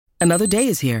Another day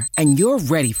is here, and you're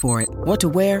ready for it. What to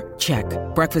wear? Check.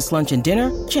 Breakfast, lunch, and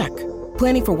dinner? Check.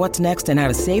 Planning for what's next and how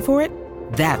to save for it?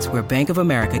 That's where Bank of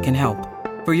America can help.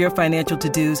 For your financial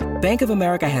to-dos, Bank of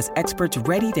America has experts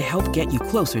ready to help get you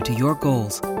closer to your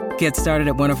goals. Get started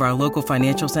at one of our local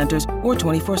financial centers or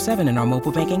 24/7 in our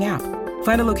mobile banking app.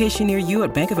 Find a location near you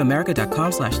at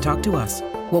bankofamerica.com/talktous.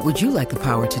 What would you like the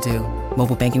power to do?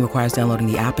 Mobile banking requires downloading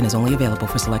the app and is only available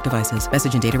for select devices.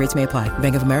 Message and data rates may apply.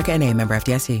 Bank of America NA, member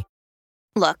FDIC.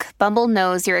 Look, Bumble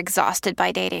knows you're exhausted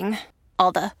by dating.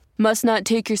 All the must not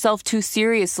take yourself too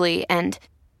seriously and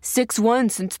 6'1"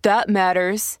 since that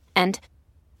matters. And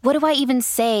what do I even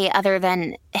say other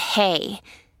than, hey?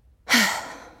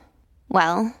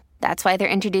 Well, that's why they're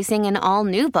introducing an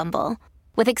all-new Bumble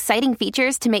with exciting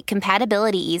features to make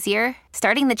compatibility easier,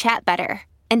 starting the chat better,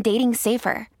 and dating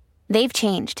safer. They've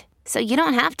changed, so you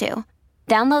don't have to.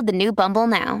 Download the new Bumble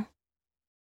now.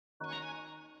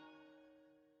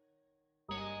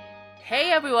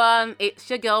 Hey everyone, it's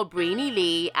your girl Brainy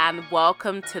Lee, and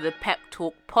welcome to the Pep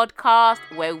Talk podcast,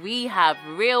 where we have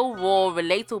real, raw,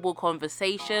 relatable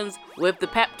conversations with the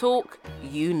pep talk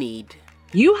you need.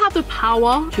 You have the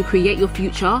power to create your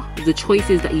future with the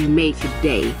choices that you make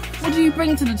today. What do you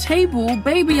bring to the table?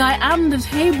 Baby, I am the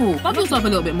table. Love yourself a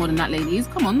little bit more than that, ladies.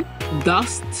 Come on.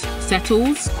 Dust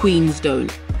settles, queens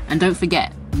don't. And don't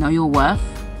forget, know your worth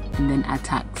and then add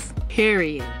tax.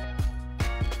 Period.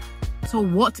 So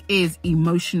what is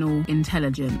emotional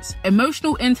intelligence?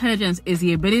 Emotional intelligence is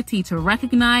the ability to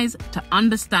recognize, to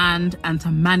understand, and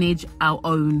to manage our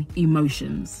own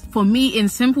emotions. For me, in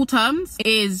simple terms,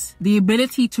 is the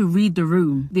ability to read the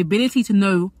room, the ability to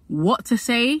know what to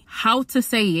say, how to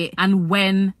say it, and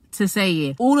when to say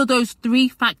it. All of those three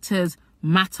factors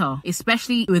matter,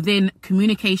 especially within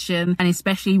communication and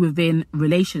especially within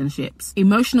relationships.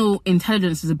 Emotional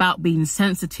intelligence is about being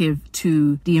sensitive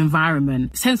to the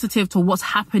environment, sensitive to what's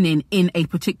happening in a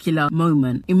particular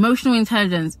moment. Emotional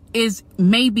intelligence is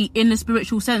maybe, in the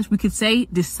spiritual sense, we could say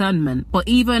discernment. But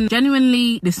even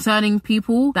genuinely discerning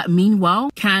people that mean well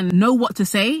can know what to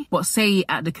say, but say it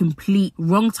at the complete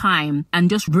wrong time and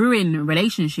just ruin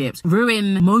relationships,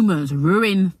 ruin moments,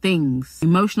 ruin things.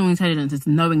 Emotional intelligence is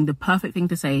knowing the perfect thing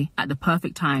to say at the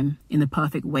perfect time in the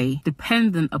perfect way,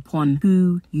 dependent upon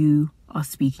who you are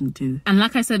speaking to. And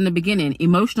like I said in the beginning,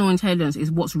 emotional intelligence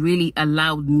is what's really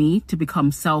allowed me to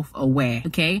become self-aware,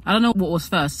 okay? I don't know what was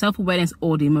first, self-awareness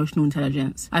or the emotional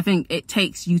intelligence. I think it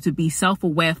takes you to be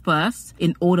self-aware first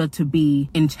in order to be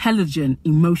intelligent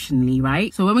emotionally,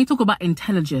 right? So when we talk about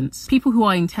intelligence, people who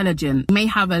are intelligent may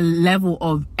have a level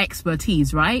of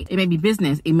expertise, right? It may be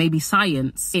business, it may be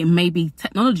science, it may be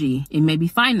technology, it may be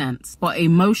finance, but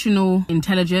emotional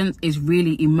intelligence is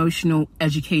really emotional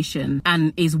education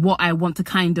and is what I want to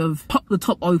kind of pop the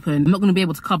top open. I'm not going to be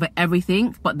able to cover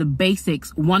everything, but the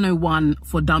basics 101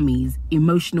 for dummies,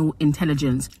 emotional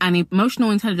intelligence. And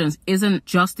emotional intelligence isn't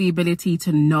just the ability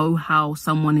to know how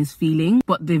someone is feeling,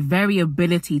 but the very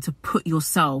ability to put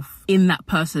yourself in that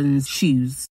person's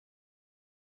shoes.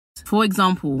 For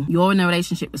example, you're in a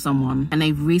relationship with someone and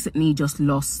they've recently just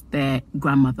lost their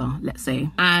grandmother, let's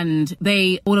say, and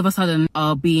they all of a sudden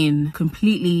are being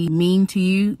completely mean to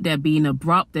you. They're being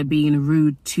abrupt. They're being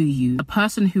rude to you. A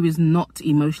person who is not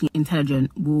emotionally intelligent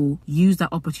will use that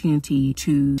opportunity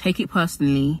to take it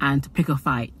personally and to pick a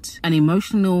fight. An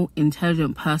emotional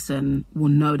intelligent person will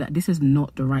know that this is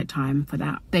not the right time for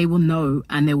that. They will know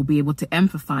and they will be able to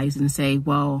empathize and say,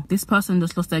 well, this person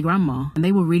just lost their grandma and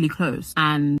they were really close.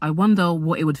 And I wonder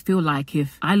what it would feel like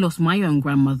if I lost my own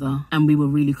grandmother and we were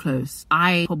really close.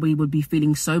 I probably would be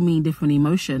feeling so many different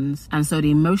emotions. And so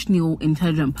the emotional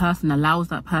intelligent person allows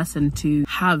that person to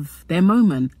have their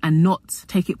moment and not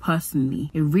take it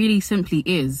personally. It really simply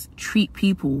is treat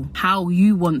people how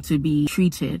you want to be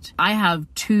treated. I have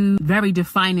two very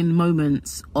defining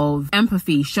moments of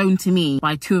empathy shown to me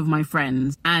by two of my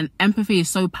friends. And empathy is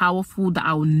so powerful that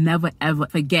I will never ever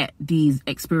forget these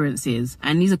experiences.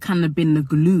 And these have kind of been the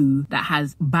glue that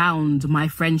has bound my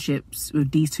friendships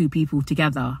with these two people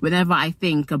together. Whenever I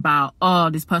think about, oh,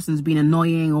 this person's been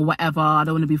annoying or whatever, I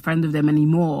don't want to be friends with them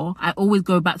anymore, I always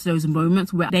go back to those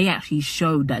moments where they actually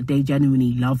showed that they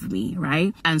genuinely love me,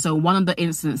 right? And so one of the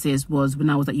instances was when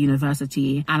I was at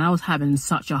university and I was having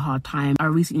such a hard time. I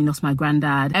recently lost my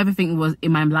granddad. Everything was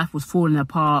in my life was falling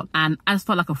apart and I just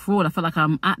felt like a fraud. I felt like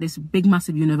I'm at this big,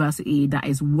 massive university that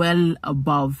is well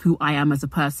above who I am as a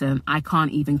person. I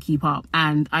can't even keep up.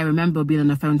 And And I remember being on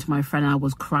the phone to my friend and I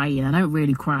was crying. I don't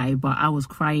really cry, but I was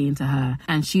crying to her.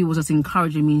 And she was just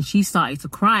encouraging me and she started to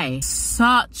cry.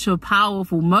 Such a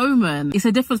powerful moment. It's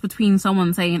a difference between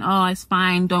someone saying, oh, it's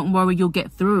fine, don't worry, you'll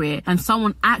get through it, and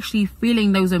someone actually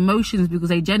feeling those emotions because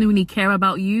they genuinely care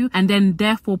about you, and then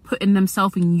therefore putting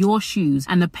themselves in your shoes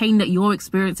and the pain that you're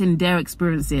experiencing, they're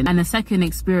experiencing. And the second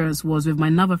experience was with my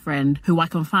another friend who I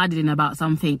confided in about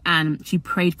something, and she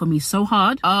prayed for me so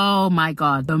hard. Oh my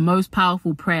God, the most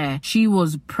powerful prayer. She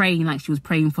was praying like she was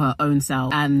praying for her own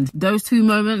self. And those two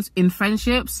moments in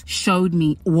friendships showed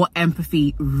me what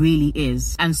empathy really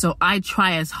is. And so I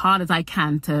try as hard as I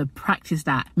can to practice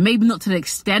that. Maybe not to the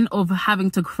extent of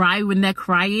having to cry when they're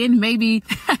crying. Maybe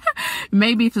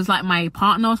if it's like my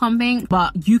partner or something,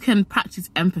 but you can practice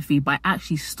empathy by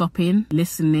actually stopping,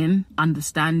 listening,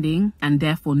 understanding, and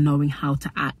therefore knowing how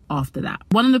to act after that.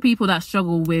 One of the people that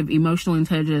struggle with emotional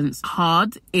intelligence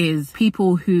hard is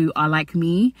people who are like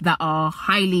me, that are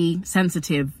highly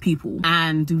sensitive people,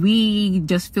 and we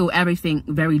just feel everything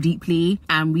very deeply,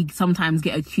 and we sometimes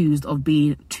get accused of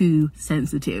being too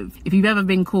sensitive. If you've ever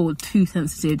been called too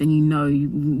sensitive, then you know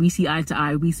we see eye to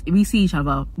eye, we see each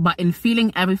other. But in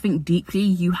feeling everything deeply,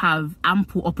 you have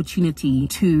ample opportunity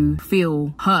to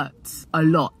feel hurt a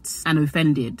lot and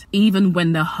offended, even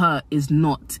when the hurt is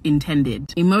not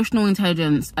intended. Emotional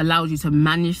intelligence allows you to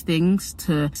manage things,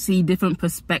 to see different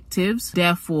perspectives,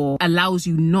 therefore allows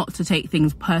you not to take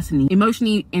things personally.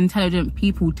 Emotionally intelligent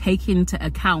people take into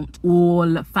account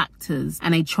all factors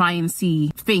and they try and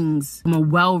see things from a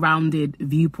well-rounded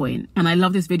viewpoint. And I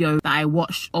love this video that I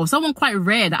watched of someone quite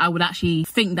rare that I would actually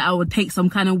think that I would take some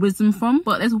kind of wisdom from,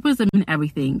 but there's wisdom in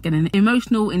everything. And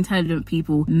emotional intelligent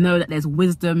people know that there's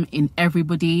wisdom in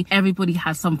everybody. Everybody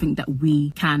has something that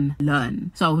we can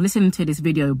learn. So listen to this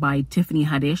video by Tiffany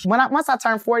Haddish. Once I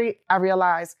turned 40, I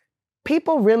realized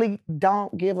people really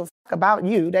don't give a fuck about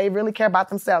you. They really care about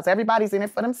themselves. Everybody's in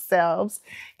it for themselves.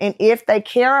 And if they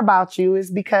care about you,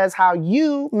 it's because how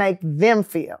you make them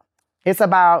feel. It's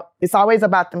always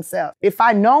about themselves. If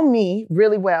I know me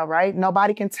really well, right?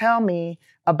 Nobody can tell me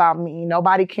about me.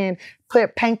 Nobody can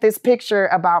paint this picture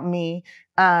about me.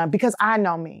 Because I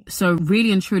know me. So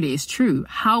really and truly, it's true.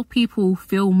 How people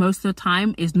feel most of the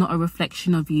time is not a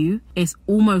reflection of you. It's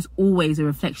almost always a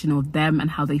reflection of them and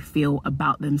how they feel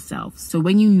about themselves. So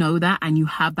when you know that and you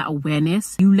have that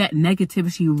awareness, you let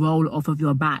negativity roll off of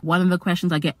your back. One of the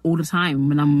questions I get all the time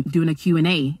when I'm doing a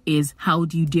Q&A is, how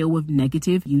do you deal with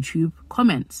negative YouTube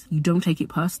comments? You don't take it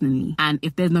personally. And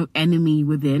if there's no enemy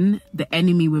within, the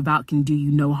enemy without can do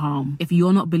you no harm. If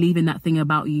you're not believing that thing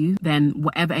about you, then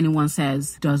whatever anyone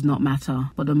says does not matter.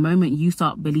 But the moment you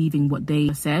start believing what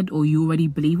they said, or you already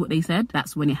believe what they said,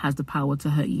 that's when it has the power to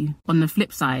hurt you. On the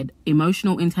flip side,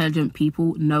 emotional intelligent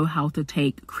people know how to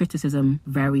take criticism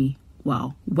very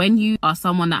well. When you are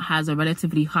someone that has a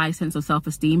relatively high sense of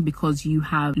self-esteem because you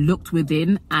have looked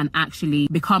within and actually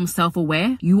become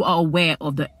self-aware, you are aware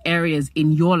of the areas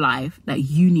in your life that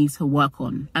you need to work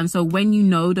on. And so when you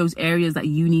know those areas that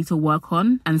you need to work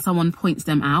on and someone points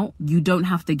them out, you don't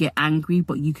have to get angry,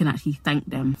 but you can actually thank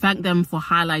them. Thank them for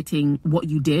highlighting what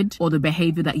you did or the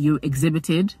behavior that you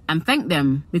exhibited, and thank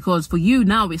them because for you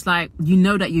now it's like you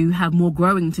know that you have more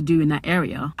growing to do in that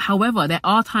area. However, there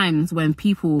are times when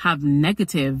people have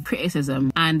negative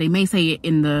criticism and they may say it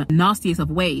in the nastiest of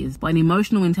ways, but an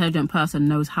emotional intelligent person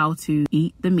knows how to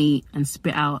eat the meat and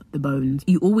spit out the bones.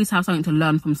 You always have something to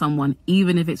learn from someone,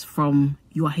 even if it's from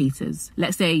your haters.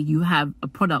 Let's say you have a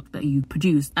product that you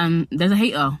produce and there's a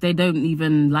hater. They don't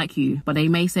even like you, but they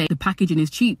may say the packaging is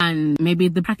cheap, and maybe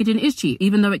the packaging is cheap.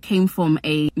 Even though it came from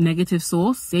a negative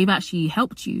source, they've actually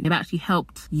helped you. They've actually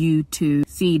helped you to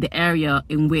see the area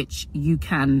in which you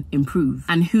can improve.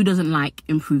 And who doesn't like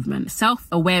improvement?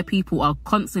 Self-aware people are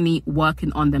constantly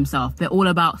working on themselves. They're all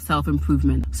about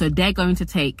self-improvement. So they're going to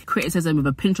take criticism with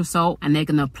a pinch of salt and they're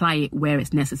going to apply it where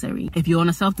it's necessary. If you're on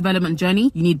a self-development journey,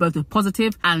 you need both the positive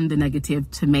and the negative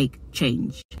to make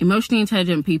change. Emotionally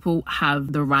intelligent people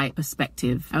have the right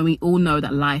perspective, and we all know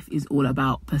that life is all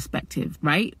about perspective,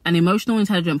 right? An emotional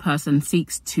intelligent person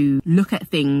seeks to look at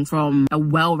things from a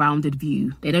well-rounded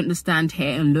view. They don't just stand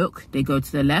here and look. They go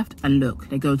to the left and look.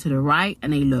 They go to the right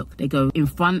and they look. They go in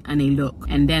front and they look.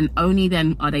 And then only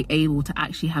then are they able to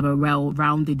actually have a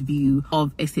well-rounded view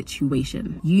of a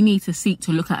situation. You need to seek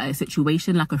to look at a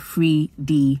situation like a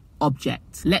 3D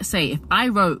object. Let's say if I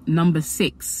wrote number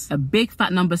 6, a big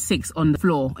fat number 6 on the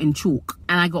floor in chalk,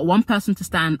 and I got one person to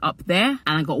stand up there and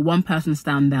I got one person to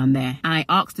stand down there, and I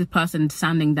asked the person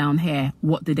standing down here,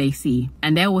 what did they see?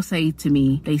 And they will say to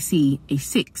me, they see a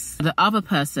 6. The other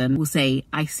person will say,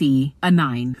 I see a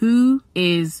 9. Who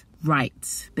is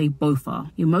right. They both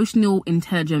are. Emotional,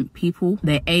 intelligent people,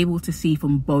 they're able to see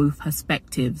from both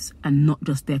perspectives and not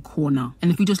just their corner.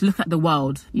 And if you just look at the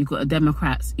world, you've got the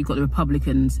Democrats, you've got the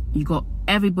Republicans, you've got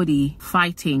everybody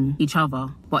fighting each other.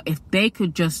 But if they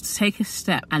could just take a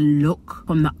step and look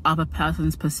from the other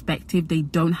person's perspective, they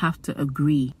don't have to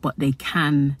agree, but they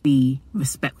can be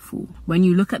respectful. When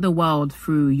you look at the world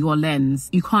through your lens,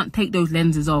 you can't take those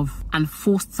lenses off and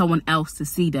force someone else to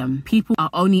see them. People are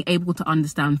only able to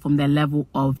understand from their level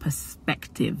of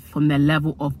perspective, from their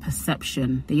level of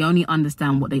perception. They only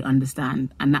understand what they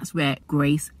understand. And that's where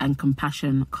grace and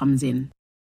compassion comes in.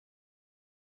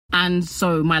 And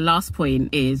so my last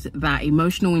point is that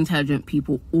emotional intelligent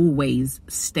people always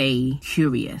stay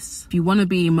curious. If you want to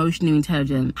be emotionally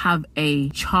intelligent, have a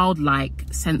childlike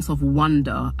sense of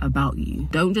wonder about you.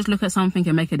 Don't just look at something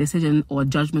and make a decision or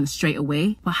judgment straight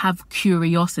away, but have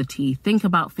curiosity. Think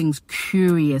about things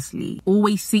curiously.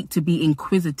 Always seek to be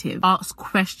inquisitive. Ask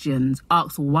questions.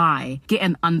 Ask why. Get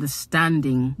an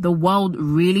understanding. The world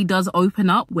really does open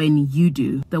up when you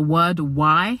do. The word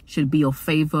why should be your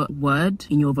favorite word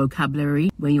in your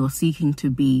vocabulary when you're seeking to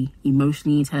be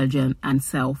emotionally intelligent and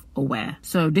self-aware.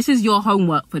 So this is your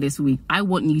homework for this week. I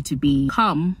want you to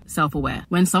become self-aware.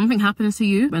 When something happens to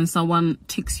you, when someone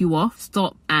ticks you off,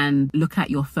 stop and look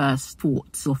at your first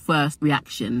thoughts, your first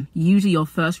reaction. Usually your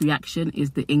first reaction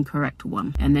is the incorrect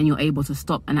one, and then you're able to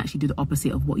stop and actually do the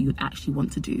opposite of what you would actually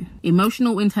want to do.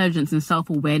 Emotional intelligence and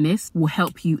self-awareness will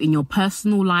help you in your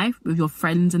personal life with your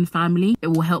friends and family. It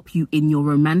will help you in your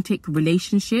romantic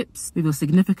relationships with your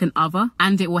significant other,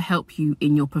 and it will help you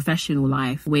in your professional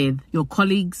life with your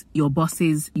colleagues, your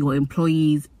bosses, your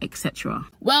employees, etc.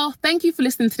 Well, thank you for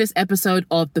listening to this episode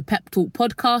of the Pep Talk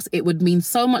podcast. It would mean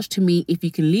so much to me if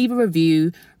you can leave a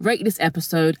review, rate this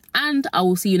episode, and I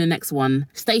will see you in the next one.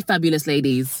 Stay fabulous,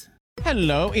 ladies.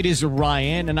 Hello, it is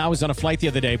Ryan, and I was on a flight the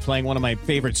other day playing one of my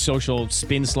favorite social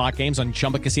spin slot games on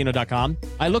ChumbaCasino.com.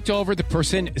 I looked over at the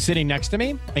person sitting next to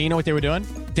me, and you know what they were doing?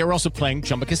 They were also playing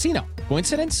Chumba Casino.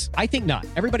 Coincidence? I think not.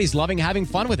 Everybody's loving having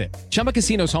fun with it. Chumba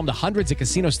Casino is home to hundreds of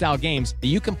casino-style games that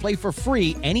you can play for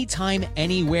free anytime,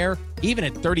 anywhere, even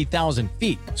at 30,000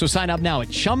 feet. So sign up now at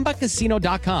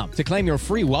ChumbaCasino.com to claim your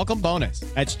free welcome bonus.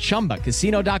 That's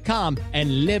ChumbaCasino.com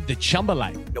and live the Chumba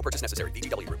life. No purchase necessary.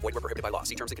 VGW. Void where prohibited by law.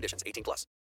 See terms and conditions. 18+.